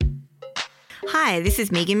Hi, this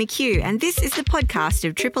is Megan McHugh, and this is the podcast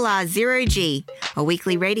of Triple R Zero G, a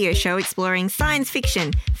weekly radio show exploring science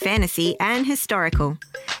fiction, fantasy, and historical.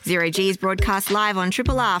 Zero G is broadcast live on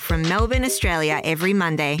Triple R from Melbourne, Australia, every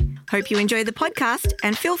Monday. Hope you enjoy the podcast,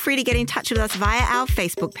 and feel free to get in touch with us via our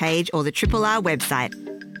Facebook page or the Triple R website.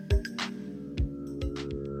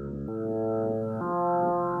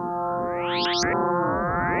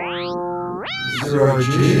 Zero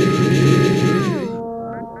G.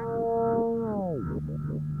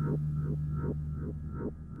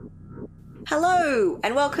 Hello,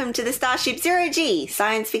 and welcome to the Starship Zero G,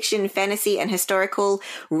 science fiction, fantasy, and historical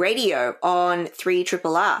radio on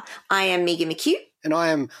 3RRR. I am Megan McHugh. And I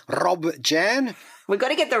am Rob Jan. We've got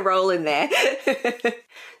to get the roll in there.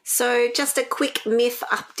 So just a quick myth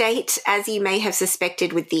update. As you may have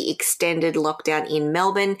suspected with the extended lockdown in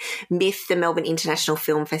Melbourne, MIF, the Melbourne International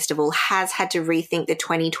Film Festival, has had to rethink the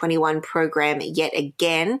 2021 program yet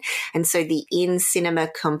again. And so the in-cinema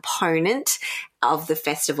component of the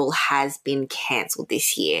festival has been cancelled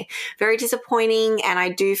this year. Very disappointing, and I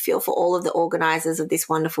do feel for all of the organisers of this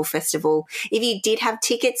wonderful festival. If you did have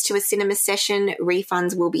tickets to a cinema session,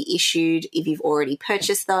 refunds will be issued if you've already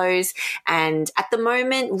purchased those. And at the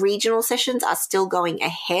moment, regional sessions are still going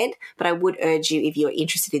ahead, but I would urge you, if you're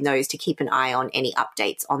interested in those, to keep an eye on any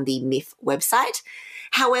updates on the MIF website.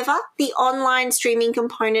 However, the online streaming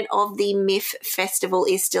component of the MIF Festival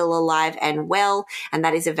is still alive and well, and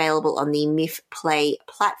that is available on the MIF Play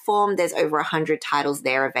platform. There's over 100 titles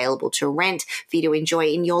there available to rent for you to enjoy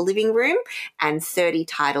in your living room, and 30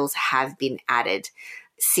 titles have been added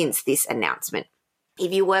since this announcement.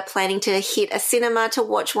 If you were planning to hit a cinema to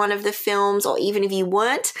watch one of the films, or even if you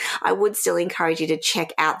weren't, I would still encourage you to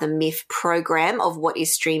check out the MIF program of what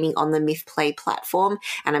is streaming on the MIF Play platform,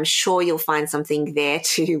 and I'm sure you'll find something there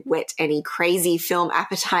to whet any crazy film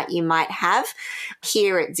appetite you might have.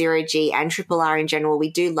 Here at Zero G and Triple R in general, we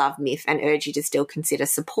do love MIF and urge you to still consider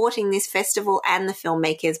supporting this festival and the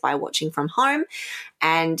filmmakers by watching from home.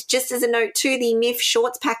 And just as a note too, the MIF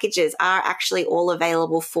Shorts packages are actually all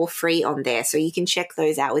available for free on there, so you can check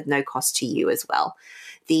those out with no cost to you as well.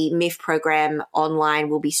 The MIF program online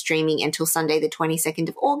will be streaming until Sunday the 22nd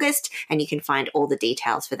of August, and you can find all the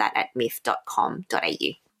details for that at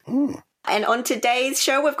mif.com.au. And on today's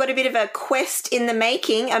show, we've got a bit of a quest in the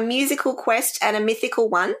making, a musical quest and a mythical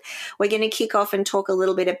one. We're going to kick off and talk a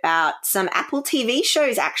little bit about some Apple TV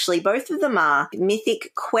shows, actually. Both of them are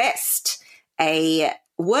Mythic Quest, a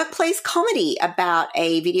workplace comedy about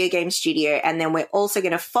a video game studio, and then we're also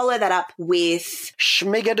going to follow that up with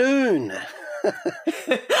Schmigadoon.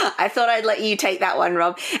 I thought I'd let you take that one,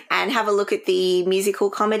 Rob, and have a look at the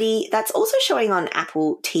musical comedy that's also showing on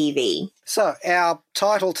Apple TV. So our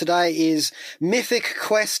title today is Mythic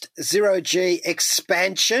Quest Zero G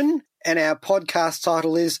Expansion, and our podcast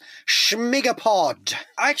title is Schmigapod.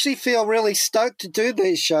 I actually feel really stoked to do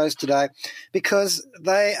these shows today because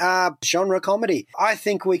they are genre comedy. I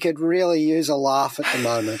think we could really use a laugh at the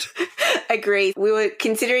moment. Agree. We were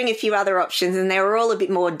considering a few other options and they were all a bit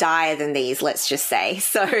more dire than these, let's just say.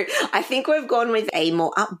 So I think we've gone with a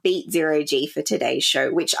more upbeat Zero G for today's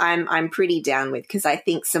show, which I'm pretty down with because I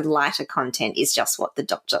think some lighter content is just what the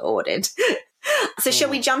doctor ordered. So shall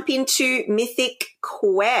we jump into Mythic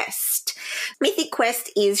Quest? Mythic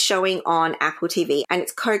Quest is showing on Apple TV, and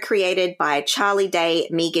it's co-created by Charlie Day,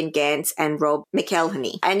 Megan Gantz, and Rob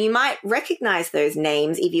McElhenney. And you might recognize those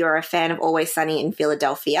names if you're a fan of Always Sunny in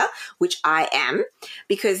Philadelphia, which I am,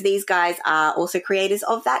 because these guys are also creators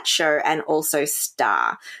of that show and also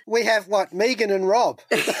Star. We have, Megan and Rob?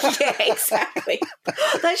 Yeah, exactly.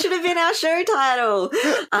 That should have been our show title.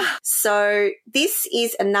 So this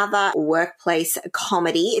is another workplace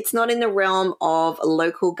comedy. It's not in the realm of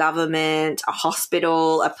local government, a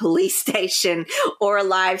hospital, a police station, or a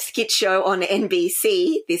live skit show on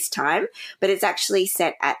NBC this time, but it's actually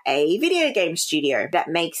set at a video game studio that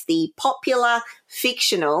makes the popular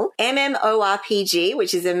fictional MMORPG,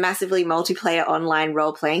 which is a massively multiplayer online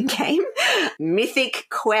role-playing game, Mythic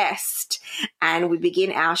Quest. And we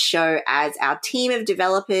begin our show as our team of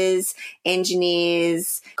developers,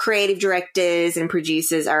 engineers, creative directors, and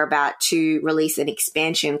producers are about to release an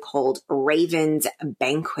expansion called Raven's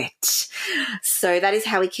Banquet. So that is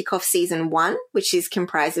how we kick off season 1, which is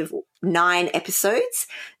comprised of 9 episodes.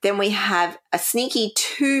 Then we have a sneaky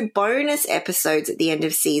 2 bonus episodes at the end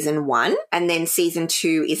of season 1. And then season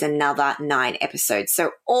 2 is another 9 episodes.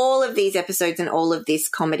 So all of these episodes and all of this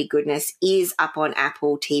comedy goodness is up on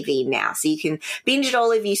Apple TV now. so you can binge it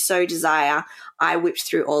all if you so desire. I whipped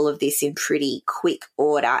through all of this in pretty quick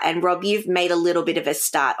order. And Rob, you've made a little bit of a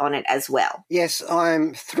start on it as well. Yes,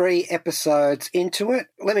 I'm 3 episodes into it.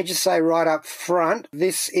 Let me just say right up front,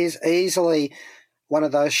 this is easily one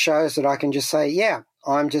of those shows that I can just say, yeah,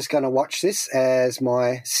 I'm just going to watch this as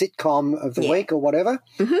my sitcom of the week or whatever,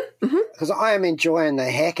 because I am enjoying the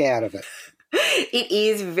heck out of it. It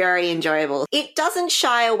is very enjoyable. It doesn't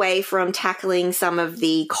shy away from tackling some of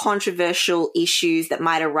the controversial issues that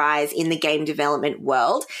might arise in the game development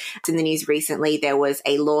world. In the news recently, there was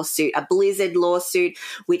a lawsuit, a Blizzard lawsuit,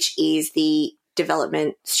 which is the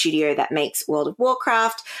development studio that makes World of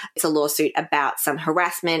Warcraft. It's a lawsuit about some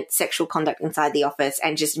harassment, sexual conduct inside the office,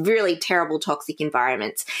 and just really terrible toxic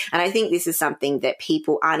environments. And I think this is something that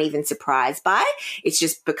people aren't even surprised by. It's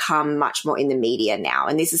just become much more in the media now.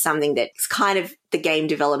 And this is something that's kind of the game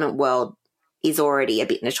development world is already a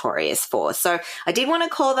bit notorious for. So I did want to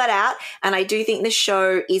call that out. And I do think the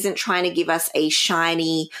show isn't trying to give us a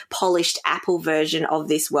shiny, polished Apple version of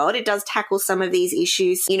this world. It does tackle some of these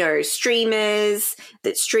issues, you know, streamers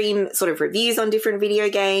that stream sort of reviews on different video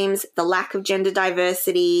games, the lack of gender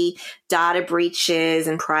diversity, data breaches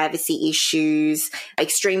and privacy issues,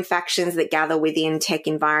 extreme factions that gather within tech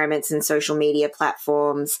environments and social media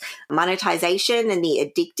platforms, monetization and the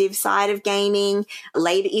addictive side of gaming,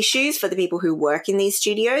 labor issues for the people who work in these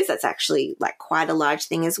studios. That's actually like quite a large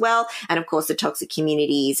thing as well. And of course, the toxic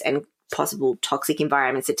communities and possible toxic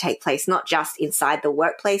environments that take place, not just inside the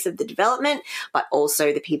workplace of the development, but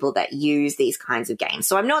also the people that use these kinds of games.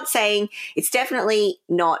 So I'm not saying it's definitely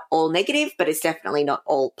not all negative, but it's definitely not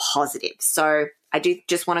all positive. So I do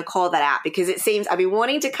just want to call that out because it seems I've been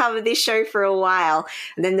wanting to cover this show for a while,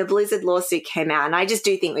 and then the Blizzard lawsuit came out, and I just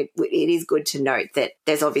do think it is good to note that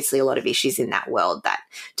there's obviously a lot of issues in that world that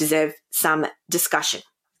deserve some discussion.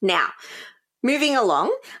 Now, moving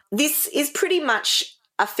along, this is pretty much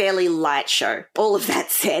a fairly light show, all of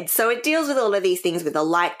that said. So it deals with all of these things with a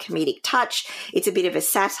light comedic touch. It's a bit of a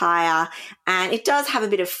satire, and it does have a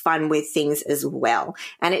bit of fun with things as well.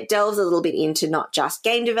 And it delves a little bit into not just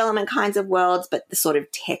game development kinds of worlds, but the sort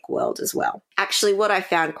of tech world as well. Actually, what I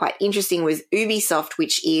found quite interesting was Ubisoft,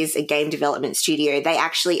 which is a game development studio. They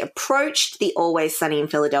actually approached the Always Sunny in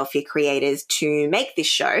Philadelphia creators to make this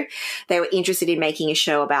show. They were interested in making a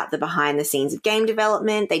show about the behind the scenes of game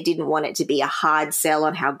development. They didn't want it to be a hard sell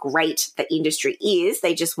on how great the industry is.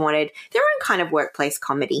 They just wanted their own kind of workplace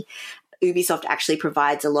comedy. Ubisoft actually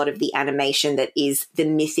provides a lot of the animation that is the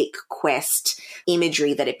Mythic Quest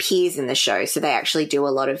imagery that appears in the show. So they actually do a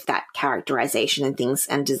lot of that characterization and things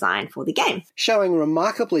and design for the game. Showing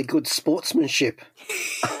remarkably good sportsmanship.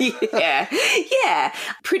 Yeah.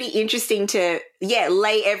 Pretty interesting to,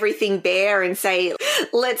 lay everything bare and say,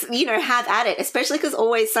 let's, have at it, especially because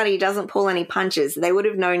Always Sunny doesn't pull any punches. They would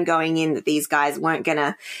have known going in that these guys weren't going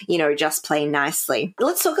to, just play nicely.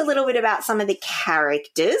 Let's talk a little bit about some of the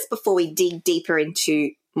characters before we dig deeper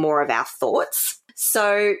into more of our thoughts.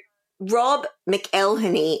 So Rob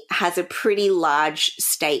McElhenney has a pretty large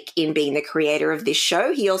stake in being the creator of this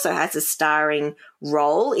show. He also has a starring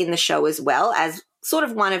role in the show as well as sort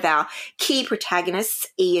of one of our key protagonists,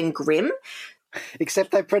 Ian Grimm.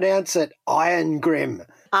 Except they pronounce it Iron Grimm.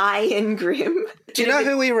 Iron Grimm. Do you know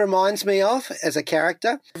who he reminds me of as a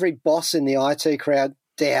character? Every boss in the IT crowd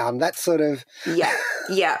down. That sort of...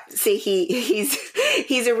 Yeah. See,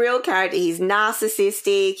 he's a real character. He's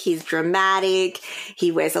narcissistic. He's dramatic.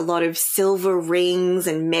 He wears a lot of silver rings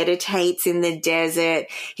and meditates in the desert.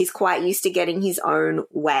 He's quite used to getting his own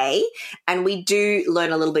way. And we do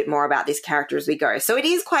learn a little bit more about this character as we go. So it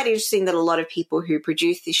is quite interesting that a lot of people who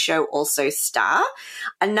produce this show also star.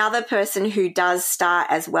 Another person who does star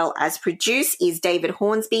as well as produce is David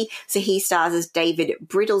Hornsby. So he stars as David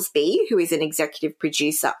Brittlesby, who is an executive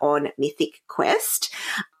producer on Mythic Quest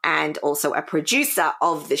and also a producer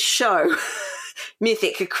of the show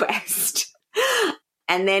Mythic Quest.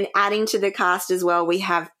 And then adding to the cast as well, we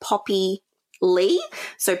have Poppy Lee.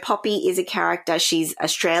 So Poppy is a character. She's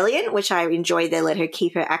Australian, which I enjoy. They let her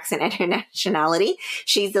keep her accent and her nationality.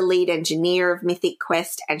 She's the lead engineer of Mythic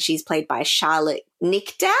Quest, and she's played by Charlotte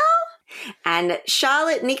Nickdow. And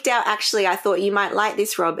Charlotte Nickdow, actually, I thought you might like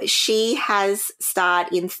this, Rob. She has starred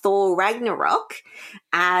in Thor Ragnarok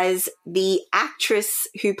as the actress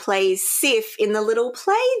who plays Sif in the little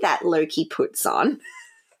play that Loki puts on.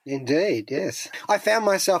 Indeed, yes. I found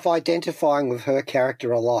myself identifying with her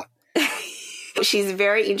character a lot. She's a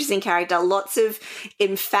very interesting character, lots of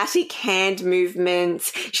emphatic hand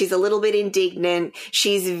movements. She's a little bit indignant.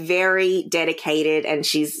 She's very dedicated, and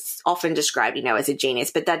she's often described, as a genius,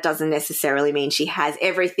 but that doesn't necessarily mean she has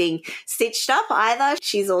everything stitched up either.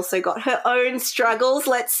 She's also got her own struggles,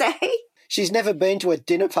 let's say. She's never been to a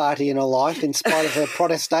dinner party in her life in spite of her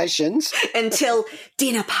protestations. Until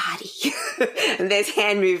dinner party. And there's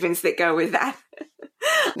hand movements that go with that.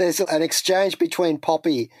 There's an exchange between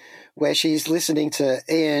Poppy where she's listening to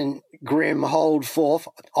Iron Grimm hold forth,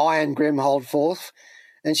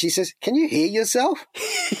 and she says, "Can you hear yourself?"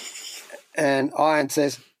 And Iron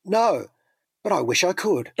says, "No, but I wish I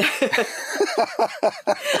could."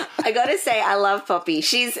 I got to say, I love Poppy.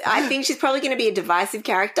 I think she's probably going to be a divisive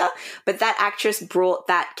character, but that actress brought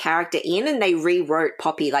that character in and they rewrote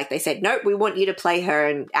Poppy. Like they said, nope, we want you to play her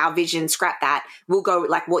and our vision, scrap that. We'll go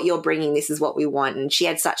like what you're bringing. This is what we want. And she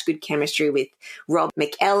had such good chemistry with Rob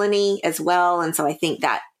McElhenney as well. And so I think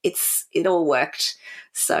that it all worked.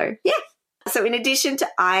 So, yeah. So in addition to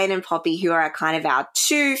Iron and Poppy, who are kind of our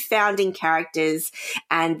two founding characters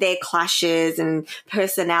and their clashes and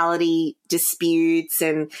personality disputes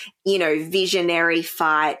and, visionary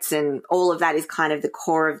fights and all of that is kind of the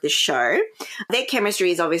core of the show. Their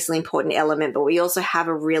chemistry is obviously an important element, but we also have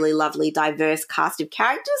a really lovely, diverse cast of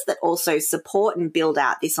characters that also support and build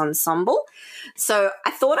out this ensemble. So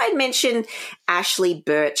I thought I'd mention Ashley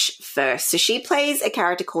Birch first. So she plays a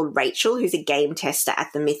character called Rachel, who's a game tester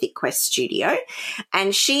at the Mythic Quest studio.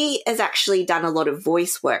 And she has actually done a lot of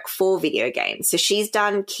voice work for video games. So she's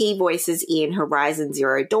done key voices in Horizon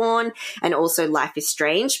Zero Dawn and also Life is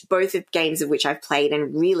Strange, both of games of which I've played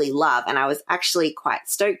and really love. And I was actually quite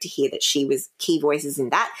stoked to hear that she was key voices in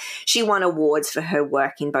that. She won awards for her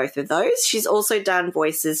work in both of those. She's also done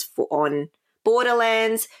voices on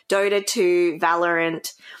Borderlands, Dota 2,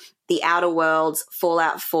 Valorant, The Outer Worlds,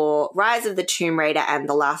 Fallout 4, Rise of the Tomb Raider, and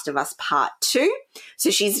The Last of Us Part 2.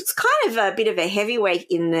 So she's kind of a bit of a heavyweight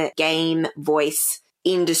in the game voice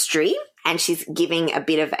industry, and she's giving a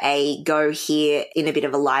bit of a go here in a bit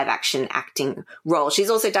of a live action acting role.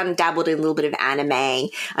 She's also dabbled in a little bit of anime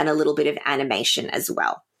and a little bit of animation as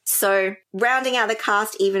well. So rounding out the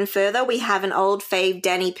cast even further, we have an old fave,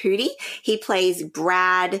 Danny Pudi. He plays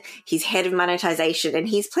Brad. He's head of monetization, and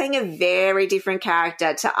he's playing a very different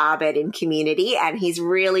character to Abed in Community, and he's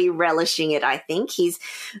really relishing it, I think. He's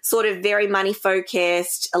sort of very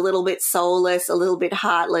money-focused, a little bit soulless, a little bit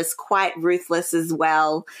heartless, quite ruthless as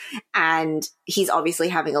well, and he's obviously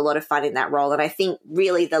having a lot of fun in that role, and I think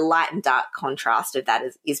really the light and dark contrast of that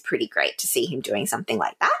is pretty great to see him doing something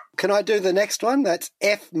like that. Can I do the next one? That's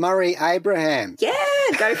F. Murray Abraham. Yeah,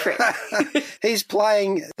 go for it. He's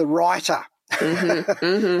playing the writer.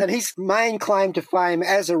 And his main claim to fame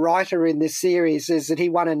as a writer in this series is that he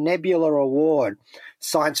won a Nebula Award,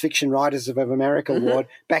 Science Fiction Writers of America Award,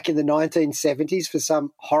 back in the 1970s for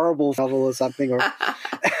some horrible novel or something.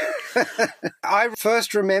 I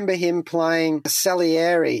first remember him playing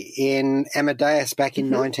Salieri in Amadeus back in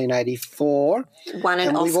 1984. Won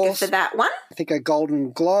an Oscar for that one. I think a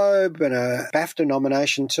Golden Globe and a BAFTA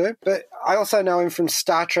nomination too. But I also know him from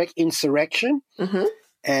Star Trek Insurrection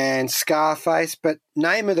and Scarface, but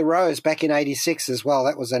Name of the Rose back in 86 as well.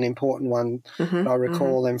 That was an important one that I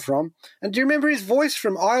recall him from. And do you remember his voice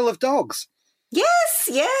from Isle of Dogs? Yes.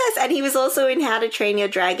 And he was also in How to Train Your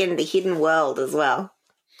Dragon, The Hidden World as well.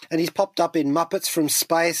 And he's popped up in Muppets from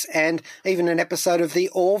Space and even an episode of The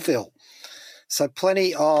Orville. So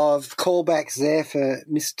plenty of callbacks there for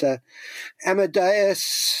Mr. Amadeus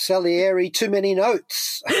Salieri. Too many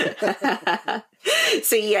notes.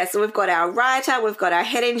 So we've got our writer, we've got our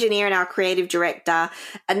head engineer and our creative director,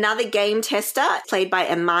 another game tester played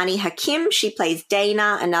by Imani Hakim. She plays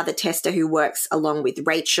Dana, another tester who works along with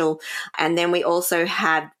Rachel. And then we also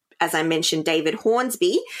have, as I mentioned, David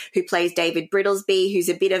Hornsby, who plays David Brittlesby, who's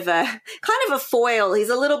a bit of a kind of a foil. He's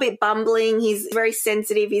a little bit bumbling. He's very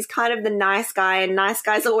sensitive. He's kind of the nice guy, and nice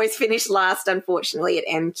guys always finish last, unfortunately, at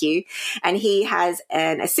MQ. And he has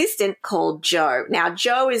an assistant called Jo. Now,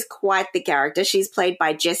 Jo is quite the character. She's played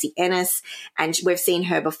by Jessie Ennis, and we've seen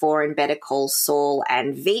her before in Better Call Saul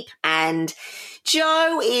and Veep. And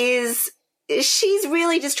Jo she's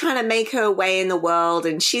really just trying to make her way in the world,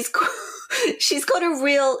 and she's got a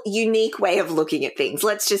real unique way of looking at things.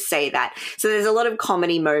 Let's just say that. So there's a lot of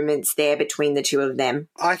comedy moments there between the two of them.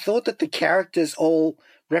 I thought that the characters all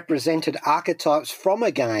represented archetypes from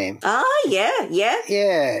a game. Oh, yeah.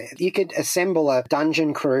 Yeah, you could assemble a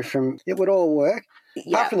dungeon crew it would all work.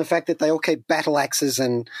 Yeah. Apart from the fact that they all keep battle axes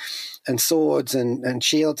and swords and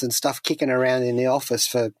shields and stuff kicking around in the office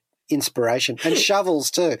for inspiration, and shovels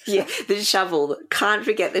too. Yeah, the shovel. Can't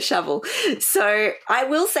forget the shovel. So I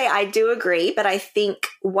will say I do agree, but I think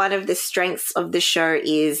one of the strengths of the show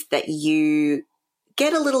is that you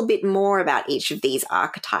get a little bit more about each of these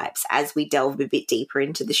archetypes as we delve a bit deeper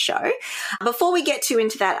into the show. Before we get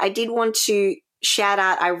into that, I did want to shout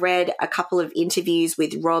out, I read a couple of interviews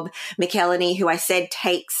with Rob McElhenney, who I said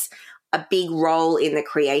takes a big role in the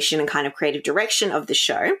creation and kind of creative direction of the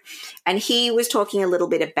show. And he was talking a little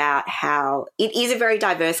bit about how it is a very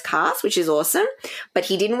diverse cast, which is awesome, but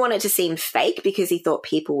he didn't want it to seem fake because he thought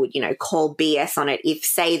people would, call BS on it if,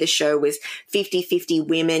 say, the show was 50-50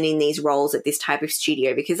 women in these roles at this type of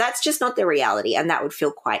studio, because that's just not the reality and that would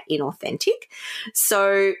feel quite inauthentic.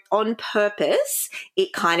 So on purpose,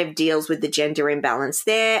 it kind of deals with the gender imbalance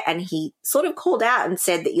there. And he sort of called out and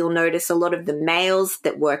said that you'll notice a lot of the males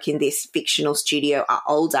that work in this fictional studio are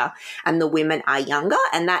older and the women are younger.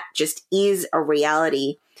 And that just is a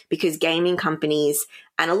reality because gaming companies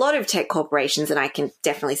and a lot of tech corporations, and I can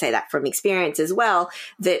definitely say that from experience as well,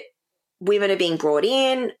 that women are being brought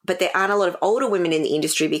in, but there aren't a lot of older women in the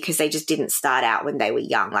industry because they just didn't start out when they were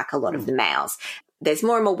young, like a lot of the males. There's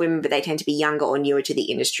more and more women, but they tend to be younger or newer to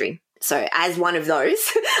the industry. So as one of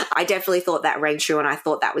those, I definitely thought that rang true, and I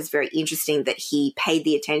thought that was very interesting that he paid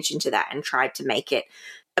the attention to that and tried to make it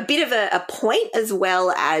a bit of a point as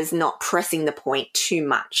well as not pressing the point too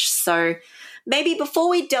much. So maybe before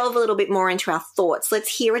we delve a little bit more into our thoughts,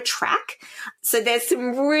 let's hear a track. So there's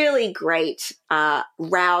some really great,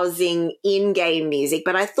 rousing in-game music,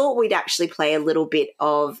 but I thought we'd actually play a little bit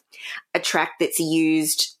of a track that's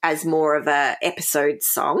used as more of a episode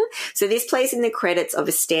song. So this plays in the credits of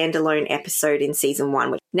a standalone episode in season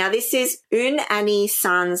 1. Now this is Une année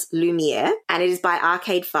sans lumière, and it is by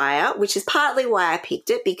Arcade Fire, which is partly why I picked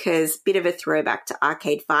it, because bit of a throwback to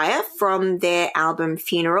Arcade Fire from their album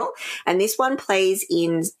Funeral. And this one plays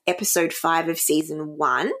in episode 5 of season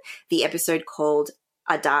 1, the episode called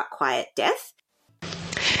A Dark Quiet Death.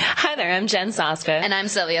 Hi there, I'm Jen Saska. And I'm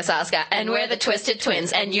Sylvia Saska. And we're the Twisted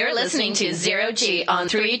Twins. And you're listening to Zero G on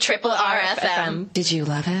 3 Triple RFM. Did you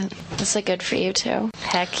love it? Was it good for you too?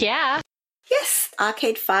 Heck yeah. Yes,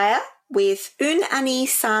 Arcade Fire with Une année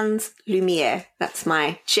sans lumière. That's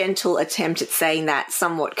my gentle attempt at saying that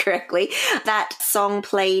somewhat correctly. That song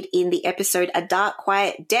played in the episode A Dark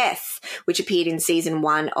Quiet Death, which appeared in season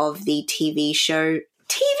 1 of the TV show,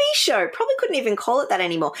 probably couldn't even call it that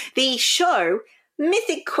anymore. The show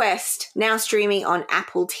Mythic Quest, now streaming on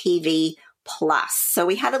Apple TV+. So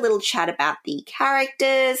we had a little chat about the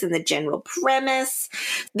characters and the general premise.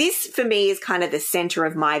 This, for me, is kind of the center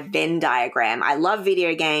of my Venn diagram. I love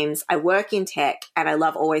video games, I work in tech, and I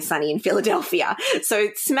love Always Sunny in Philadelphia. So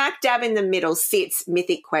smack dab in the middle sits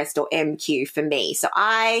Mythic Quest, or MQ, for me. So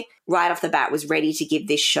I, right off the bat, was ready to give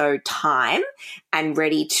this show time and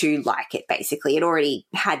ready to like it, basically. It already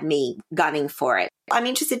had me gunning for it. I'm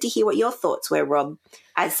interested to hear what your thoughts were, Rob,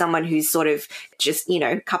 as someone who's sort of just,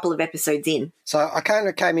 a couple of episodes in. So I kind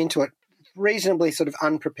of came into it reasonably sort of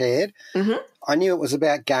unprepared. Mm-hmm. I knew it was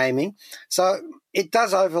about gaming. So it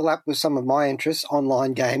does overlap with some of my interests,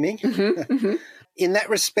 online gaming. Mm-hmm. Mm-hmm. In that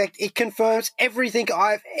respect, it confirms everything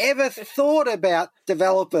I've ever thought about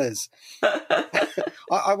developers.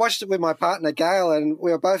 I watched it with my partner, Gail, and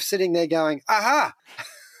we were both sitting there going, aha!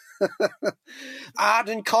 Art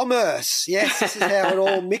and commerce. Yes, this is how it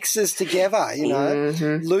all mixes together,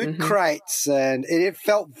 Mm-hmm, loot crates, and it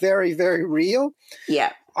felt very, very real.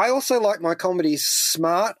 Yeah. I also like my comedies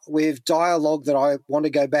smart with dialogue that I want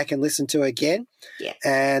to go back and listen to again. Yeah.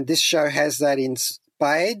 And this show has that in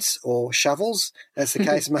spades or shovels, as the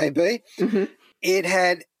case may be. Mm-hmm. It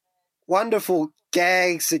had wonderful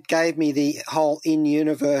gags that gave me the whole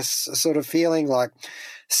in-universe sort of feeling, like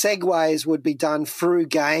segues would be done through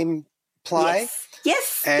game play.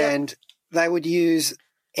 Yes. And they would use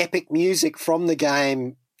epic music from the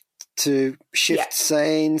game to shift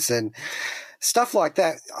scenes and stuff like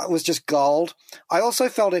that. It was just gold. I also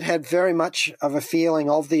felt it had very much of a feeling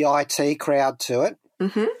of the IT crowd to it,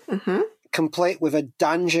 complete with a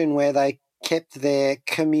dungeon where they kept their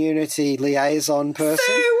community liaison person.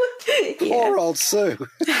 Sue! Poor old Sue.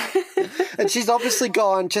 And she's obviously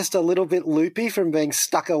gone just a little bit loopy from being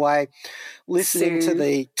stuck away listening to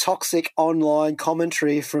the toxic online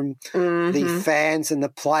commentary from the fans and the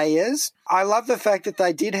players. I love the fact that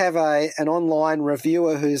they did have an online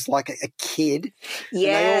reviewer who's like a kid.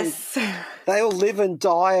 Yes. They all live and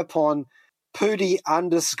die upon Pooty_shoes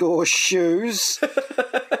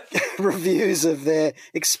reviews of their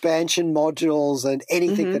expansion modules and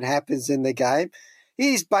anything that happens in the game.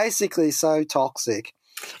 He's basically so toxic.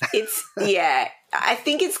 I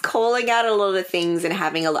think it's calling out a lot of things and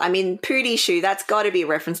having Pooty Shoe, that's got to be a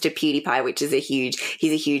reference to PewDiePie, which is he's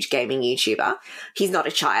a huge gaming YouTuber. He's not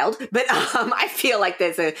a child, but I feel like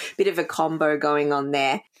there's a bit of a combo going on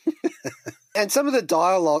there. And some of the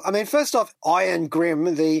dialogue, first off, Iron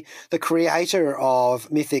Grim, the creator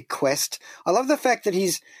of Mythic Quest, I love the fact that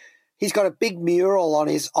he's got a big mural on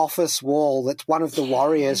his office wall that's one of the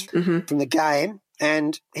warriors from the game.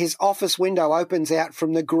 and his office window opens out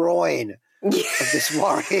from the groin of this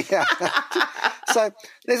warrior. So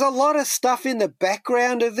there's a lot of stuff in the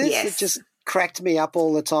background of this that just cracked me up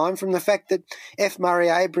all the time, from the fact that F. Murray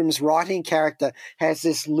Abrams' writing character has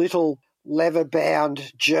this little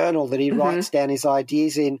leather-bound journal that he writes down his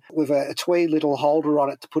ideas in with a twee little holder on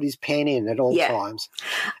it to put his pen in at all times.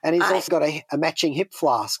 And he's also got a matching hip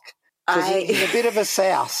flask. He's a bit of a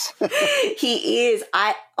souse. He is.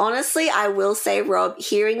 I will say, Rob,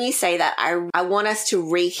 hearing you say that, I want us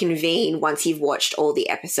to reconvene once you've watched all the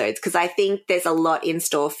episodes, because I think there's a lot in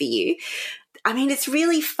store for you. I mean, it's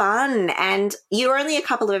really fun, and you're only a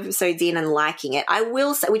couple of episodes in and liking it. I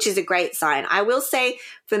will say, which is a great sign. I will say,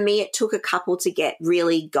 for me, it took a couple to get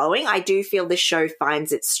really going. I do feel the show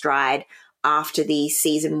finds its stride after the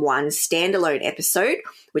season 1 standalone episode,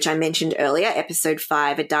 which I mentioned earlier, episode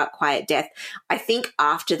 5, A Dark Quiet Death. I think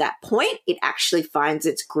after that point, it actually finds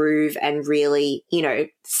its groove and really,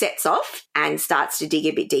 sets off and starts to dig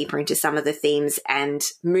a bit deeper into some of the themes and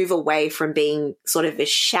move away from being sort of a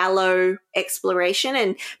shallow exploration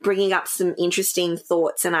and bringing up some interesting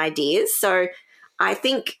thoughts and ideas. So I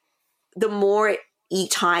think the more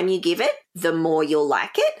time you give it, the more you'll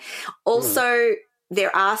like it. Also,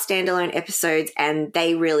 there are standalone episodes and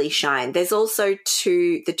they really shine. There's also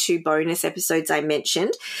the two bonus episodes I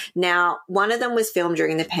mentioned. Now, one of them was filmed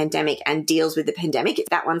during the pandemic and deals with the pandemic.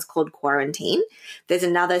 That one's called Quarantine. There's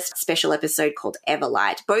another special episode called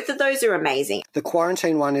Everlight. Both of those are amazing. The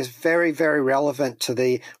Quarantine one is very, very relevant to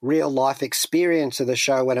the real-life experience of the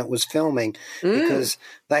show when it was filming, because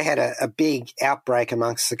they had a big outbreak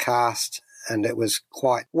amongst the cast, and it was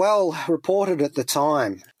quite well reported at the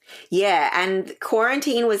time. Yeah, and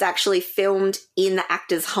Quarantine was actually filmed in the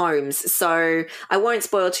actors' homes, so I won't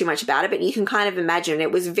spoil too much about it, but you can kind of imagine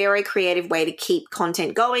it was a very creative way to keep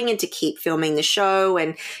content going and to keep filming the show,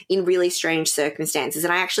 and in really strange circumstances.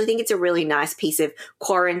 And I actually think it's a really nice piece of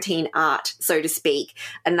quarantine art, so to speak,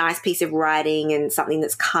 a nice piece of writing and something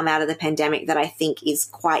that's come out of the pandemic that I think is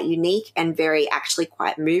quite unique and actually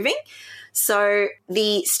quite moving. So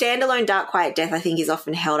the standalone Dark Quiet Death, I think, is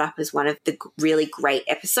often held up as one of the really great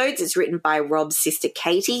episodes. It's written by Rob's sister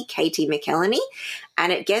Katie McElhenney,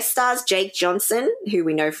 and it guest stars Jake Johnson, who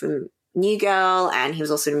we know from New Girl, and he was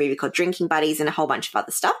also in a movie called Drinking Buddies and a whole bunch of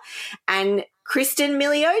other stuff, and Kristen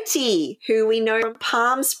Milioti, who we know from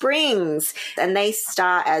Palm Springs, and they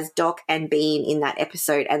star as Doc and Bean in that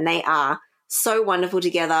episode, and they are so wonderful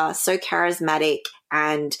together, so charismatic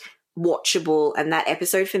and watchable, and that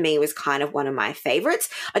episode for me was kind of one of my favorites.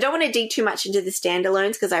 I don't want to dig too much into the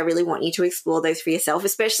standalones because I really want you to explore those for yourself,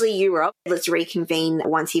 especially you, Rob. Let's reconvene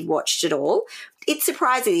once you've watched it all. It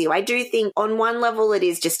surprises you. I do think on one level it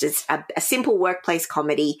is just a simple workplace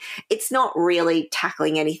comedy. It's not really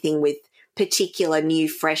tackling anything with particular new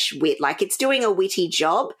fresh wit. Like, it's doing a witty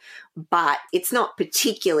job, but it's not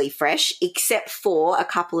particularly fresh, except for a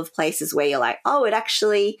couple of places where you're like, oh, it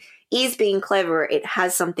actually is being clever, it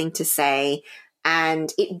has something to say,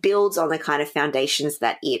 and it builds on the kind of foundations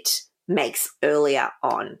that it makes earlier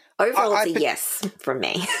on. Overall, it's a yes from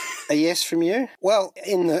me. A yes from you? Well,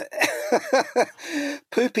 in the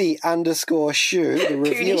Poopy_Shoe, the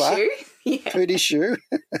reviewer, Pooty Shoe,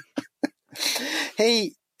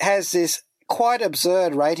 he has this quite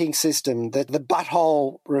absurd rating system, that the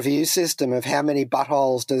butthole review system of how many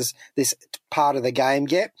buttholes does this part of the game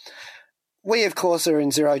get. We, of course, are in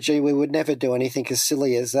Zero G. We would never do anything as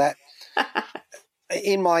silly as that.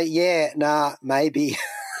 In my maybe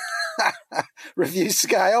review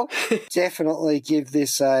scale, definitely give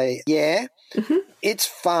this a yeah. Mm-hmm. It's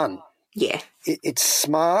fun. Yeah. It's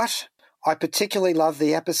smart. I particularly love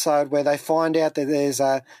the episode where they find out that there's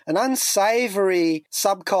an unsavoury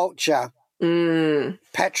subculture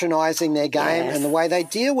patronising their game and the way they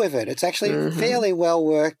deal with it. It's actually fairly well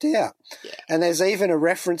worked out. Yeah. And there's even a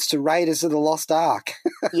reference to Raiders of the Lost Ark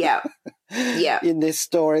in this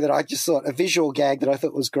story that I just thought, a visual gag that I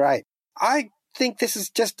thought was great. I think this is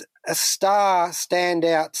just a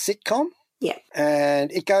standout sitcom. Yeah.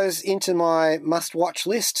 And it goes into my must-watch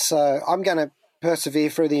list, so I'm going to persevere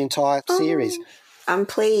through the entire series. I'm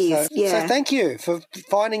pleased. So thank you for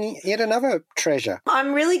finding yet another treasure.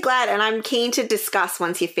 I'm really glad, and I'm keen to discuss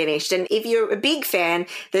once you're finished. And if you're a big fan,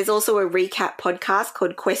 there's also a recap podcast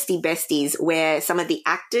called Questy Besties where some of the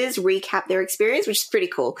actors recap their experience, which is pretty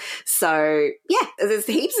cool. So, yeah, there's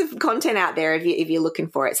heaps of content out there if you're looking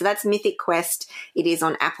for it. So that's Mythic Quest. It is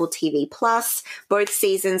on Apple TV+. Both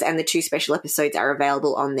seasons and the 2 special episodes are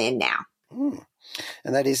available on there now.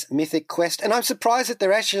 And that is Mythic Quest. And I'm surprised that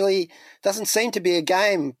there actually doesn't seem to be a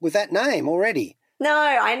game with that name already. No,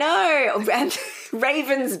 I know. And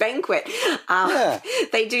Raven's Banquet.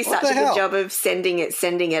 They do such a good job of sending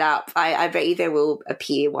it up. I bet you there will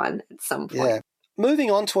appear one at some point. Yeah.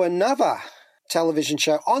 Moving on to another television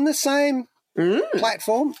show on the same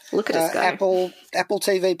platform. Look at us go. Apple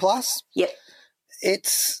TV Plus. Yep.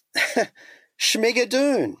 It's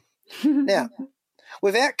Schmigadoon. Now,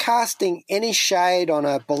 without casting any shade on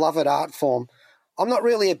a beloved art form, I'm not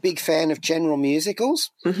really a big fan of general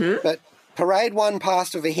musicals, but Parade One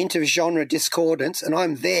passed with a hint of genre discordance, and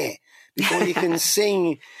I'm there before you can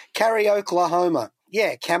sing Carrie, Oklahoma.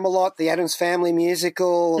 Yeah, Camelot, the Addams Family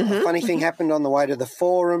musical, A Funny Thing Happened on the Way to the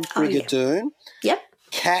Forum, Brigadoon. Yep.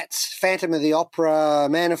 Cats, Phantom of the Opera,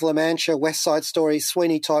 Man of La Mancha, West Side Story,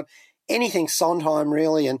 Sweeney Todd, anything Sondheim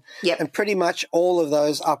really, and pretty much all of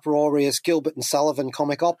those uproarious Gilbert and Sullivan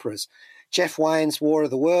comic operas. Jeff Wayne's War of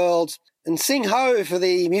the Worlds, and Sing Ho for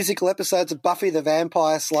the musical episodes of Buffy the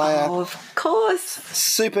Vampire Slayer. Oh, of course.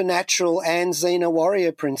 Supernatural and Xena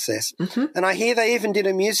Warrior Princess. And I hear they even did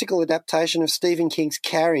a musical adaptation of Stephen King's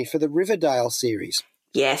Carrie for the Riverdale series.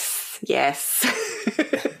 Yes.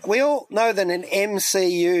 We all know that an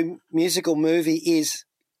MCU musical movie is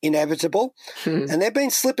inevitable, and they've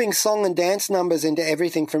been slipping song and dance numbers into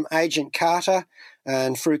everything from Agent Carter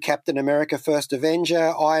and through Captain America First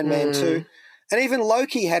Avenger, Iron Man 2, and even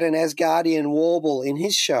Loki had an Asgardian warble in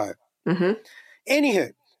his show.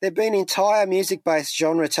 Anywho, there have been entire music-based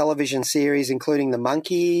genre television series, including The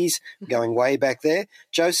Monkees, going way back there,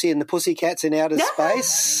 Josie and the Pussycats in Outer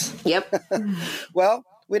Space. Yep. Well,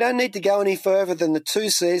 we don't need to go any further than the 2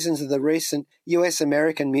 seasons of the recent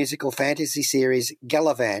US-American musical fantasy series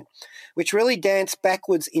Gallivant, which really danced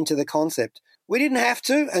backwards into the concept. We didn't have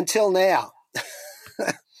to until now.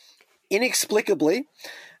 Inexplicably,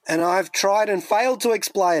 and I've tried and failed to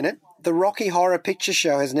explain it, the Rocky Horror Picture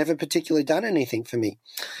Show has never particularly done anything for me.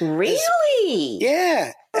 Really?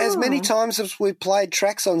 As many times as we've played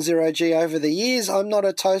tracks on Zero G over the years, I'm not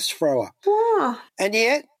a toast thrower. And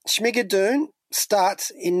yet, Schmigadoon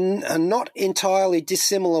starts in a not entirely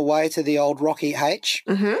dissimilar way to the old Rocky H.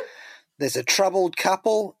 There's a troubled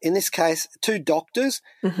couple, in this case 2 doctors,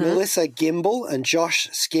 Melissa Gimble and Josh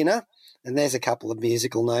Skinner, and there's a couple of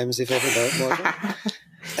musical names if ever there was.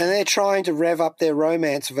 And they're trying to rev up their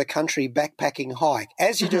romance of a country backpacking hike,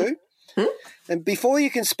 as you do. And before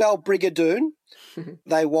you can spell Brigadoon,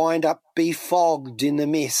 they wind up befogged in the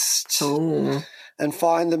mist and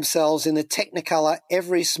find themselves in the Technicolor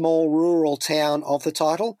every small rural town of the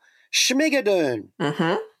title, Schmigadoon.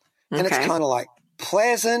 And it's kind of like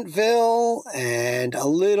Pleasantville and a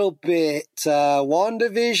little bit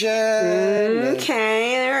WandaVision.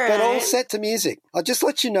 Okay, all right. But all set to music. I'll just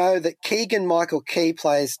let you know that Keegan-Michael Key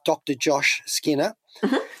plays Dr. Josh Skinner,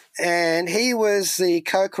 and he was the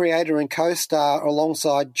co-creator and co-star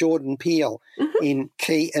alongside Jordan Peele in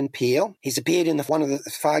Key and Peele. He's appeared in one of the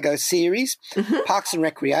Fargo series, Parks and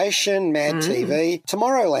Recreation, Mad TV,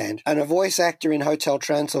 Tomorrowland, and a voice actor in Hotel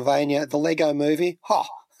Transylvania, the Lego Movie,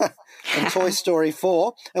 and Toy Story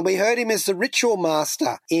 4, and we heard him as the Ritual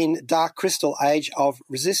Master in Dark Crystal Age of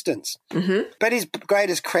Resistance. But his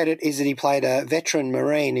greatest credit is that he played a veteran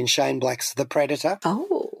Marine in Shane Black's The Predator.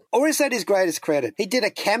 Or is that his greatest credit? He did a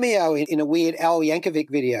cameo in a weird Al Yankovic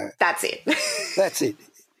video. That's it. That's it.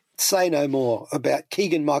 Say no more about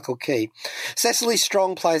Keegan-Michael Key. Cecily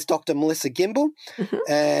Strong plays Dr. Melissa Gimble,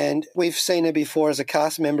 and we've seen her before as a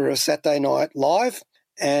cast member of Saturday Night Live.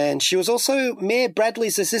 And she was also Mayor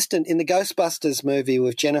Bradley's assistant in the Ghostbusters movie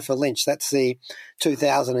with Jennifer Lynch. That's the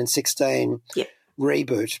 2016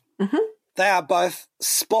 reboot. They are both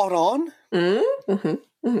spot on,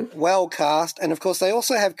 well cast, and of course they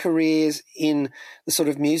also have careers in the sort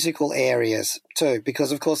of musical areas too,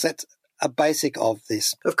 because of course that's a basic of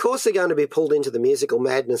this. Of course they're going to be pulled into the musical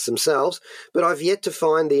madness themselves, but I've yet to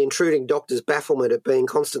find the intruding doctor's bafflement at being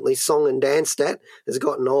constantly song and danced at has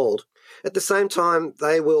gotten old. At the same time,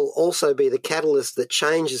 they will also be the catalyst that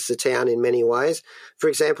changes the town in many ways. For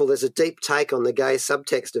example, there's a deep take on the gay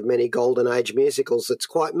subtext of many Golden Age musicals that's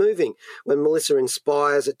quite moving when Melissa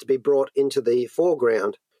inspires it to be brought into the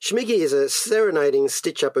foreground. Schmiggy is a serenading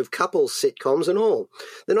stitch-up of couples sitcoms and all.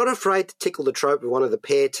 They're not afraid to tickle the trope of one of the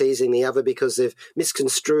pair teasing the other because they've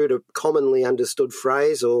misconstrued a commonly understood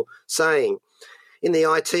phrase or saying. In the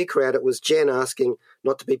IT crowd, it was Jen asking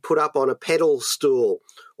not to be put up on a pedal stool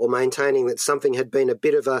or maintaining that something had been a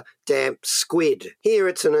bit of a damp squid. Here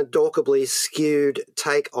it's an adorably skewed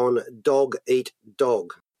take on Dog Eat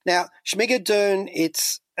Dog. Now, Schmigadoon,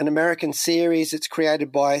 it's an American series. It's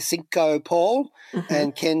created by Cinco Paul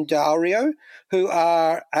and Ken Daurio, who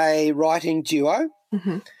are a writing duo.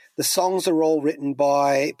 The The songs are all written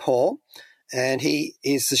by Paul, and he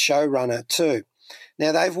is the showrunner too.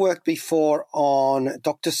 Now, they've worked before on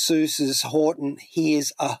Dr. Seuss's Horton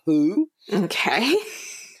Hears a Who, Okay.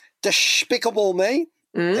 Despicable Me,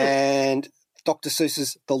 and Dr.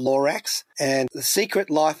 Seuss's The Lorax, and The Secret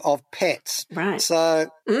Life of Pets. Right. So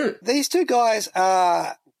these two guys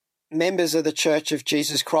are members of the Church of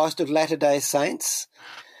Jesus Christ of Latter-day Saints.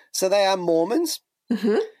 So they are Mormons,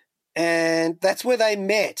 and that's where they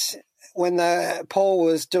met when Paul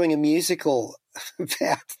was doing a musical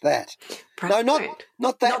about that. Right. No,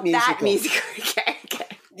 not that musical. That musical. Okay.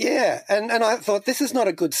 Yeah, and I thought this is not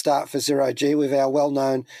a good start for Zero G with our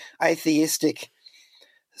well-known atheistic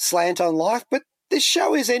slant on life, but this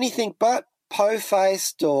show is anything but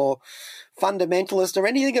po-faced or fundamentalist or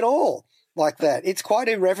anything at all like that. It's quite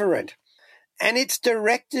irreverent. And it's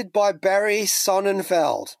directed by Barry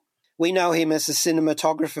Sonnenfeld. We know him as the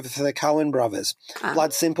cinematographer for the Coen brothers,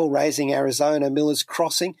 Blood Simple, Raising Arizona, Miller's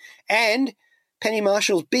Crossing, and Penny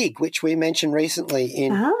Marshall's Big, which we mentioned recently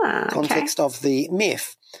in context of The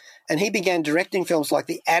Myth. And he began directing films like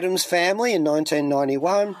The Addams Family in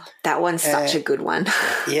 1991. That one's such a good one.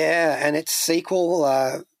 Yeah, and its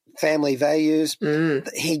sequel, Family Values.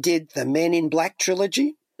 He did the Men in Black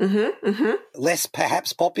trilogy. Less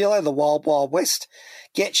perhaps popular, The Wild Wild West,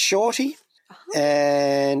 Get Shorty,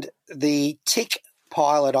 and the Tick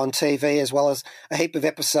pilot on TV, as well as a heap of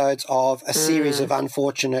episodes of A Series of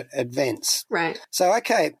Unfortunate Events. Right. So,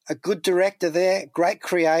 okay, a good director there, great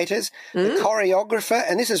creators, the choreographer,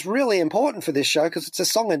 and this is really important for this show because it's a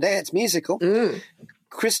song and dance musical.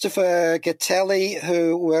 Christopher Gattelli,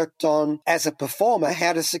 who worked on, as a performer,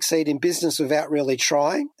 How to Succeed in Business Without Really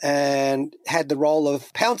Trying, and had the role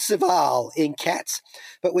of Pouncival in Cats.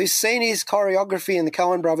 But we've seen his choreography in the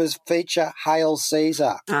Coen brothers feature Hail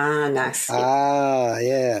Caesar. Ah, nice.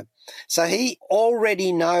 Yeah. So he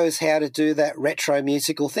already knows how to do that retro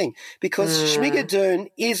musical thing because Schmigadoon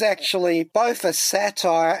is actually both a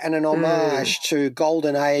satire and an homage to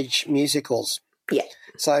Golden Age musicals. Yeah.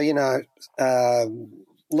 So, you know,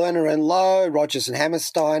 Lerner and Lowe, Rodgers and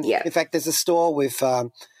Hammerstein. Yeah. In fact, there's a store with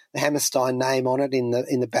the Hammerstein name on it in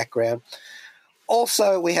the background.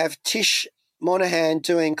 Also, we have Tish Monahan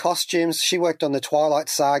doing costumes. She worked on the Twilight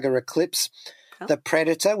Saga Eclipse, The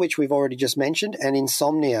Predator, which we've already just mentioned, and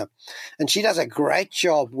Insomnia. And she does a great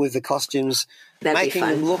job with the costumes, making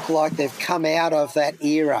them look like they've come out of that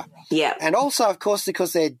era. Yeah. And also, of course,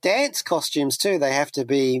 because they're dance costumes too, they have to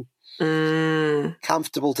be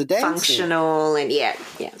comfortable to dance functional in.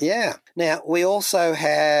 And Yeah. Now, we also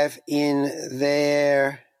have in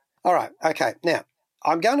there... All right, okay. Now,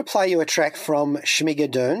 I'm going to play you a track from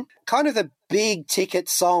Schmigadoon, kind of the big ticket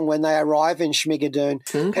song when they arrive in Schmigadoon,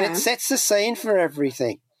 and it sets the scene for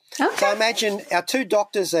everything. Okay. So imagine our two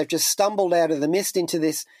doctors have just stumbled out of the mist into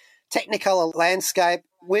this Technicolor landscape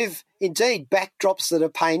with, indeed, backdrops that are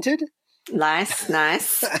painted. Nice.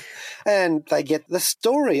 And they get the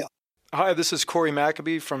story. Hi, this is Corey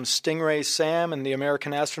Maccabee from Stingray Sam and the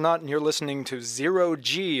American Astronaut, and you're listening to Zero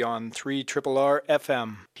G on 3RRR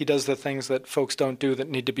FM. He does the things that folks don't do that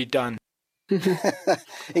need to be done. In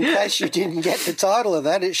case you didn't get the title of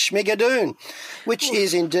that, it's Schmigadoon, which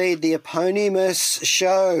is indeed the eponymous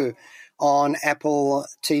show on Apple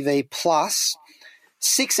TV Plus.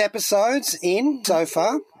 6 episodes in so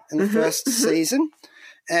far in the first season.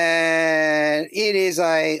 And it is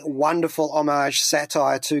a wonderful homage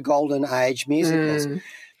satire to Golden Age musicals.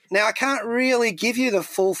 Now, I can't really give you the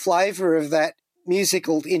full flavour of that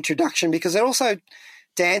musical introduction because they're also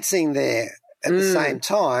dancing there at the same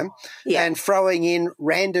time and throwing in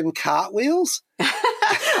random cartwheels.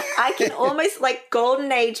 I can almost, like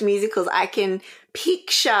Golden Age musicals, I can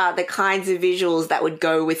picture the kinds of visuals that would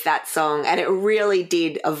go with that song, and it really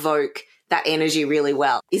did evoke that energy really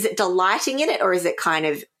well. Is it delighting in it, or is it kind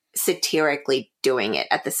of satirically doing it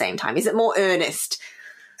at the same time? Is it more earnest?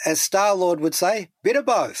 As Star-Lord would say, bit of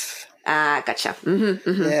both. Gotcha.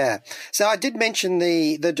 Yeah. So I did mention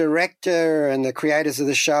the director and the creators of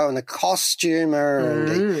the show and the costumer and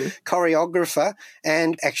the choreographer,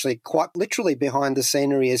 and actually quite literally behind the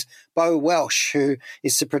scenery is Bo Welsh, who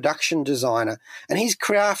is the production designer. And he's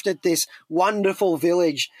crafted this wonderful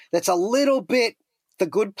village that's a little bit The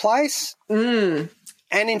Good Place. And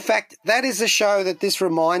in fact, that is the show that this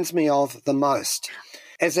reminds me of the most,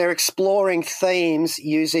 as they're exploring themes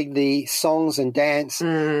using the songs and dance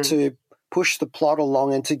to push the plot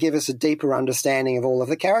along and to give us a deeper understanding of all of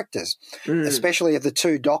the characters, especially of the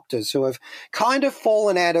two doctors who have kind of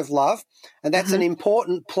fallen out of love. And that's an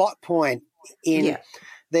important plot point in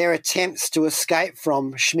their attempts to escape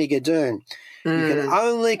from Schmigadoon. You can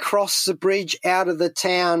only cross the bridge out of the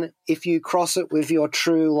town if you cross it with your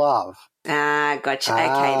true love. Gotcha.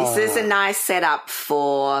 Okay, this is a nice setup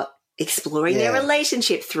for exploring their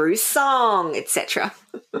relationship through song, etc.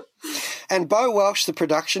 And Bo Welch, the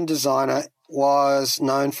production designer, was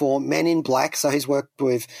known for Men in Black, so he's worked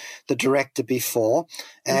with the director before,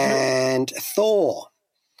 and Thor,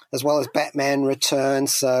 as well as Batman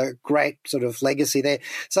Returns, so great sort of legacy there.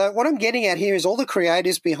 So what I'm getting at here is all the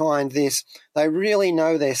creators behind this, they really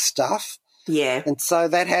know their stuff. Yeah. And so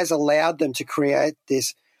that has allowed them to create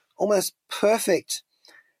this almost perfect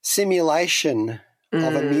simulation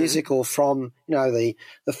of a musical from, the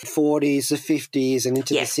 40s, the 50s, and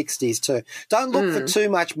into the 60s too. Don't look for too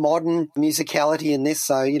much modern musicality in this,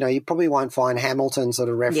 so, you probably won't find Hamilton sort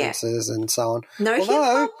of references and so on. No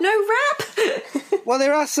hip-hop, no rap. Well,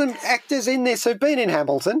 there are some actors in this who've been in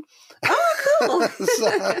Hamilton. Oh, cool.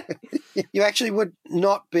 So you actually would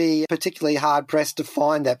not be particularly hard-pressed to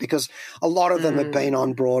find that, because a lot of them have been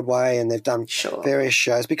on Broadway and they've done various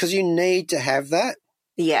shows, because you need to have that.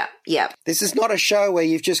 Yeah, yeah. This is not a show where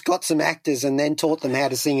you've just got some actors and then taught them how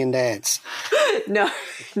to sing and dance. No.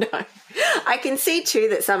 I can see too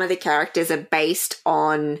that some of the characters are based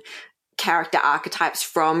on character archetypes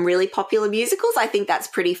from really popular musicals. I think that's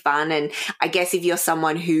pretty fun. And I guess if you're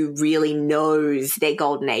someone who really knows their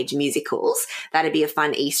golden age musicals, that'd be a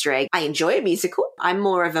fun Easter egg. I enjoy a musical. I'm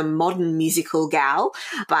more of a modern musical gal,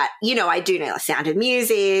 but I do know Sound of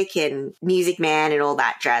Music and Music Man and all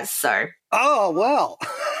that jazz. So. Oh, well,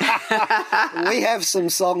 we have some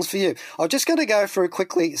songs for you. I'm just going to go through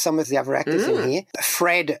quickly some of the other actors in here.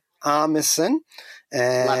 Fred Armisen,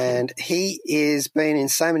 and he is been in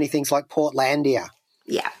so many things like Portlandia.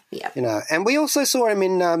 Yeah. And we also saw him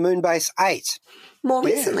in Moonbase 8. More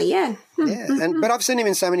recently, yeah. But I've seen him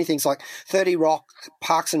in so many things like 30 Rock,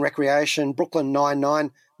 Parks and Recreation, Brooklyn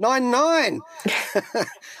Nine-Nine,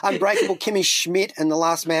 Unbreakable Kimmy Schmidt, and The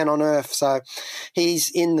Last Man on Earth. So he's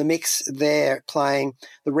in the mix there playing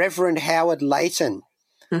the Reverend Howard Layton.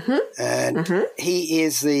 And he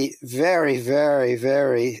is the very, very,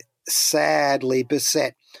 very sadly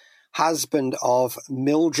beset husband of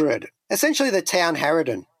Mildred, essentially the town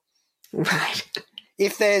harridan. Right.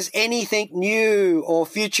 If there's anything new or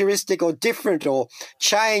futuristic or different or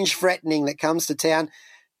change threatening that comes to town,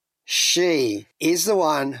 she is the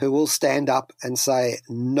one who will stand up and say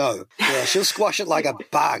no. Yeah, she'll squash it like a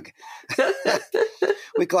bug.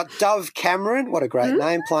 We've got Dove Cameron, what a great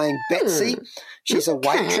name, playing Betsy. She's a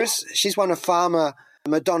waitress. She's one of Farmer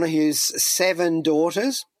McDonough's 7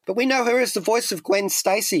 daughters. But we know her as the voice of Gwen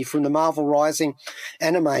Stacy from the Marvel Rising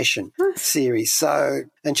animation series. So,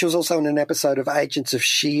 and she was also in an episode of Agents of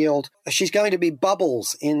S.H.I.E.L.D. She's going to be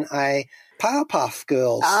Bubbles in a Powerpuff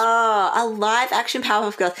Girls. Oh, a live-action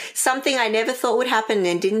Powerpuff Girls. Something I never thought would happen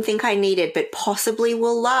and didn't think I needed, but possibly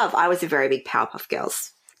will love. I was a very big Powerpuff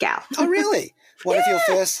Girls gal. Oh, really? One of your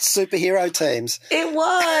first superhero teams. It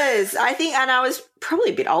was. I think, and I was probably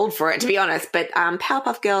a bit old for it, to be honest, but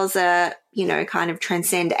Powerpuff Girls are, kind of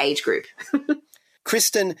transcend age group.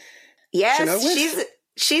 Kristen Chenoweth?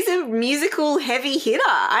 She's a musical heavy hitter.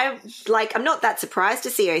 I'm not that surprised to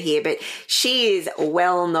see her here, but she is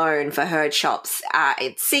well known for her chops.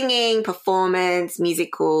 It's singing, performance,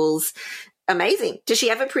 musicals. Amazing. Does she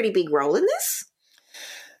have a pretty big role in this?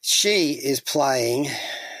 She is playing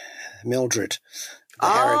Mildred.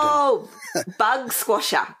 Oh, bug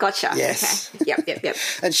squasher. Gotcha. Yes. Okay. Yep.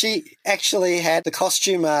 And she actually had the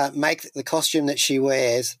costumer make the costume that she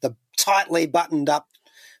wears, the tightly buttoned up,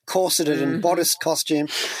 corseted and bodice costume,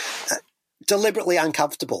 deliberately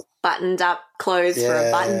uncomfortable. Buttoned up clothes for a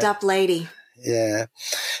buttoned up lady. Yeah.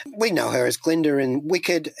 We know her as Glinda in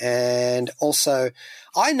Wicked, and also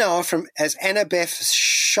I know her as Annabeth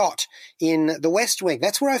Schott in The West Wing.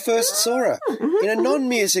 That's where I first saw her, in a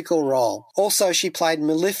non-musical role. Also, she played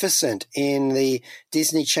Maleficent in the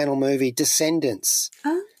Disney Channel movie Descendants.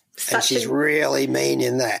 And she's really mean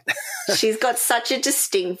in that. She's got such a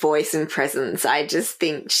distinct voice and presence. I just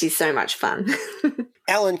think she's so much fun.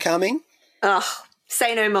 Alan Cumming. Oh,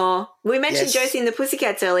 say no more. We mentioned Josie and the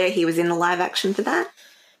Pussycats earlier. He was in the live action for that.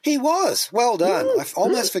 He was. Well done. I've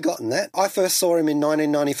almost forgotten that. I first saw him in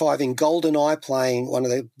 1995 in GoldenEye playing one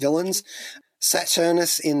of the villains.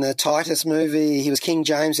 Saturnus in the Titus movie. He was King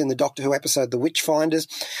James in the Doctor Who episode The Witchfinders.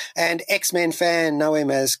 And X-Men fan know him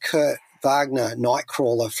as Kurt Wagner,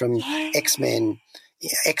 Nightcrawler from X-Men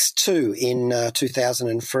X2 in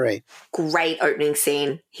 2003. Great opening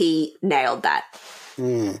scene. He nailed that.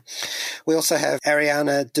 We also have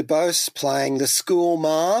Ariana DeBose playing the school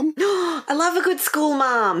mom. I love a good school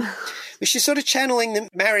mom. She's sort of channeling the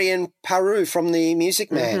Marion Paroo from the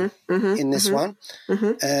Music Man in this one.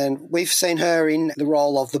 And we've seen her in the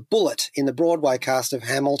role of the Bullet in the Broadway cast of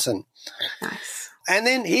Hamilton. Nice. And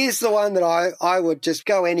then here's the one that I would just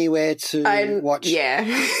go anywhere to watch. Yeah.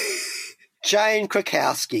 Jane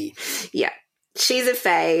Krakowski. Yeah. She's a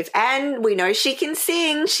fave, and we know she can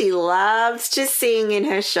sing. She loves to sing in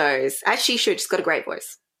her shows, as she should. She's got a great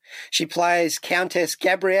voice. She plays Countess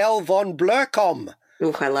Gabrielle von Blurcom.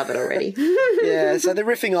 Oh, I love it already. Yeah, so they're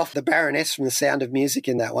riffing off the Baroness from The Sound of Music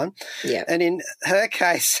in that one. Yeah. And in her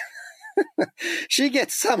case, she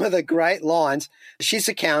gets some of the great lines. She's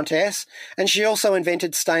a countess, and she also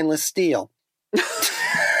invented stainless steel.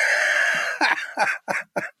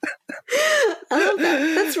 I love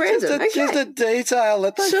that. That's random. Just a detail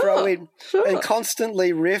that they throw in and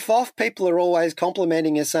constantly riff off. People are always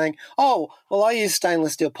complimenting her, saying, "Oh, well, I use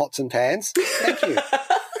stainless steel pots and pans. Thank you."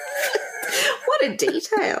 What a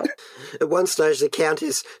detail. At one stage, the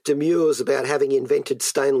Countess demurs about having invented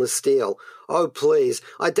stainless steel. "Oh, please,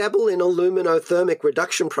 I dabble in aluminothermic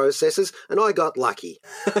reduction processes and I got lucky."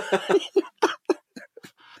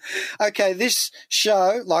 Okay, this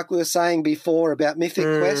show, like we were saying before about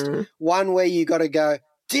Mythic Quest, one where you got to go,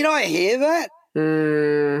 did I hear that?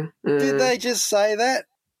 Did they just say that?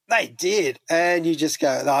 They did. And you just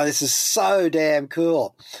go, oh, this is so damn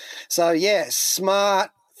cool. So, yeah, smart,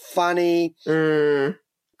 funny,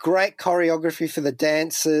 great choreography for the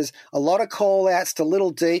dancers, a lot of call-outs to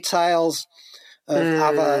little details of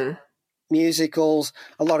other musicals,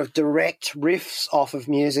 a lot of direct riffs off of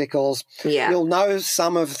musicals. Yeah. You'll know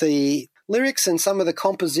some of the lyrics and some of the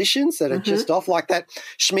compositions that are just off, like that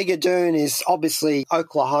Schmigadoon is obviously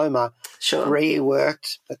Oklahoma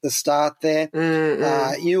reworked at the start there.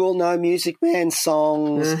 You will know Music Man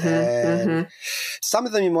songs, and some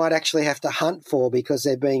of them you might actually have to hunt for because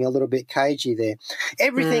they're being a little bit cagey there.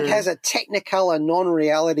 Everything has a Technicolor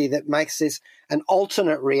non-reality that makes this an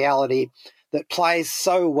alternate reality that plays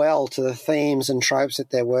so well to the themes and tropes that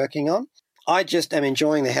they're working on. I just am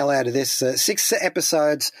enjoying the hell out of this. 6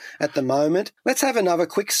 episodes at the moment. Let's have another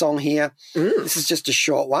quick song here. This is just a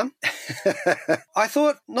short one. I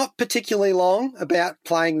thought not particularly long about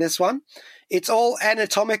playing this one. It's all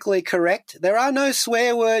anatomically correct. There are no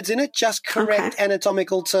swear words in it, just correct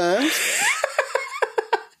anatomical terms.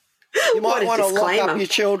 You might want to lock up your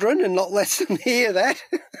children and not let them hear that.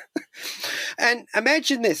 And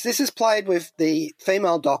imagine this. This is played with the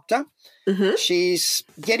female doctor. She's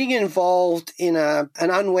getting involved in an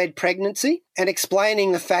unwed pregnancy and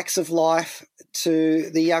explaining the facts of life to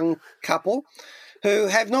the young couple who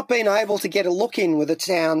have not been able to get a look in with the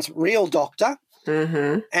town's real doctor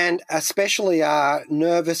and especially are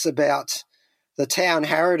nervous about the town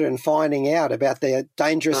Harridan finding out about their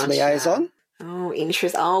dangerous liaison. Oh,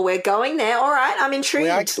 interesting. Oh, we're going there. All right, I'm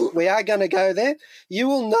intrigued. We are going to go there. You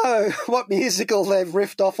will know what musical they've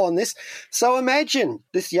riffed off on this. So imagine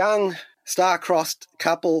this young star-crossed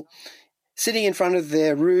couple sitting in front of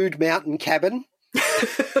their rude mountain cabin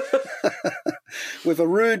with a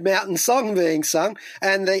rude mountain song being sung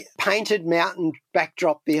and the painted mountain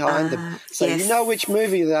backdrop behind them. So you know which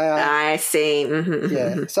movie they are. I see.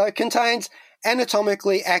 Yeah. So it contains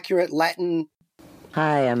anatomically accurate Latin.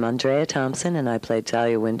 Hi, I'm Andrea Thompson, and I play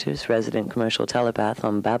Talia Winters, resident commercial telepath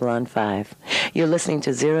on Babylon 5. You're listening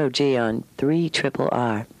to Zero G on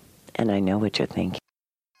 3RRR, and I know what you're thinking.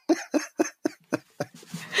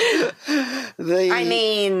 I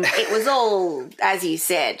mean, it was all, as you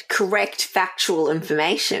said, correct factual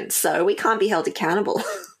information, so we can't be held accountable.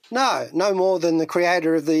 No more than the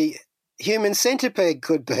creator of the Human Centipede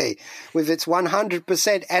could be, with its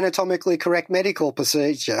 100% anatomically correct medical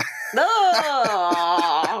procedure.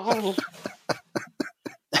 Oh.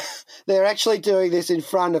 They're actually doing this in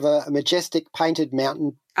front of a majestic painted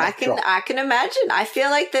mountain backdrop. I can imagine. I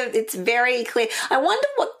feel like it's very clear. I wonder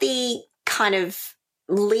what the kind of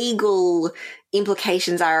legal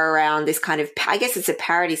implications are around this kind of, I guess it's a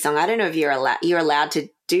parody song. I don't know if you're allowed to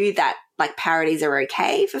do that. Like parodies are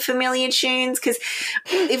okay for familiar tunes, because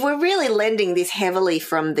if we're really lending this heavily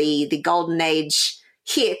from the golden age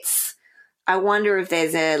hits, I wonder if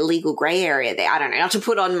there's a legal grey area there. I don't know, not to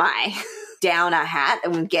put on my downer hat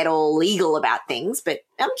and get all legal about things, but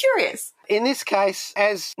I'm curious. In this case,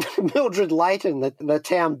 as Mildred Layton, the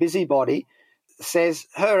town busybody, says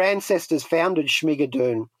her ancestors founded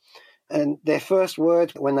Schmigadoon, and their first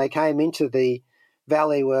words when they came into the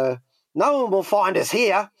valley were, "No one will find us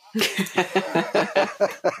here."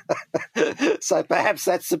 So perhaps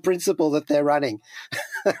that's the principle that they're running.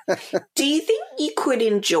 Do you think you could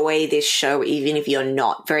enjoy this show even if you're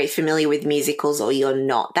not very familiar with musicals or you're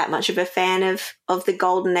not that much of a fan of the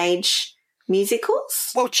Golden Age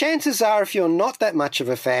musicals? Well, chances are if you're not that much of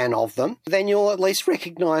a fan of them, then you'll at least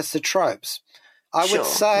recognise the tropes. I would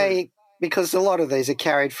say because a lot of these are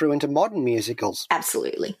carried through into modern musicals.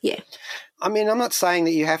 Absolutely, yeah. I mean, I'm not saying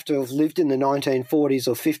that you have to have lived in the 1940s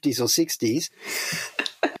or 50s or 60s.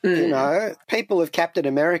 You know, people of Captain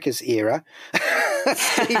America's era,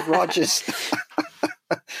 Steve Rogers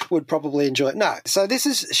would probably enjoy it. No, so this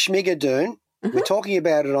is Schmigadoon. We're talking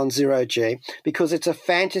about it on Zero G because it's a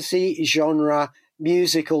fantasy genre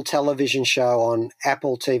musical television show on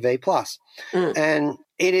Apple TV Plus. And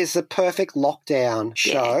it is the perfect lockdown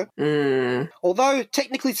show. Although,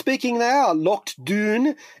 technically speaking, they are locked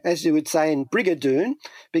doon, as you would say in Brigadoon,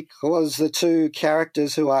 because the two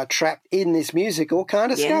characters who are trapped in this musical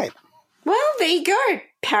can't escape. Well, there you go.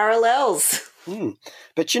 Parallels.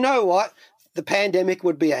 But you know what? The pandemic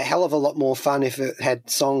would be a hell of a lot more fun if it had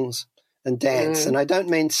songs and dance. And I don't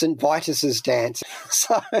mean St. Vitus's dance,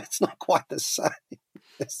 so it's not quite the same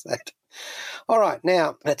as that. All right,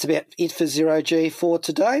 now that's about it for Zero G for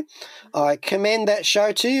today. I commend that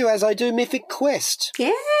show to you as I do Mythic Quest.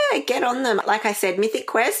 Yeah, get on them. Like I said, Mythic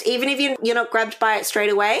Quest, even if you're not grabbed by it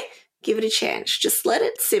straight away, give it a chance. Just let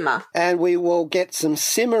it simmer. And we will get some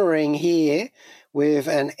simmering here with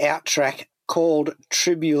an outtrack called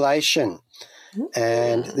Tribulation.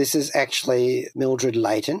 And this is actually Mildred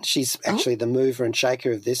Layton. She's actually the mover and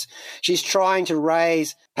shaker of this. She's trying to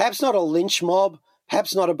raise perhaps not a lynch mob,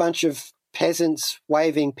 perhaps not a bunch of peasants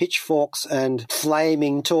waving pitchforks and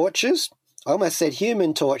flaming torches. I almost said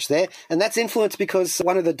Human Torch there. And that's influenced because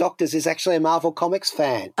one of the doctors is actually a Marvel Comics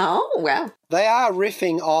fan. Oh, wow. They are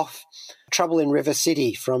riffing off Trouble in River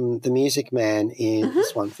City from The Music Man in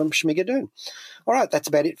this one, from Schmigadoon. All right, that's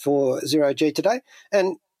about it for Zero G today.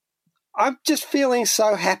 And I'm just feeling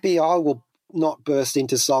so happy I will not burst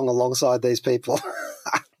into song alongside these people.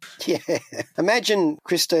 Yeah. Imagine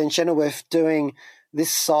Christine Chenoweth doing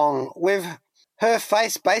this song with her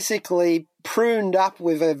face basically pruned up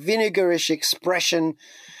with a vinegarish expression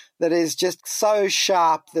that is just so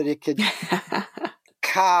sharp that it could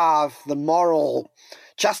carve the moral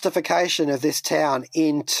justification of this town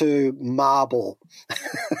into marble.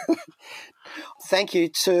 Thank you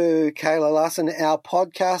to Kayla Larson, our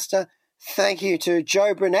podcaster. Thank you to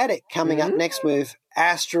Joe Brunatic coming up next with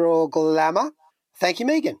Astral Glamour. Thank you,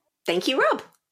 Megan. Thank you, Rob.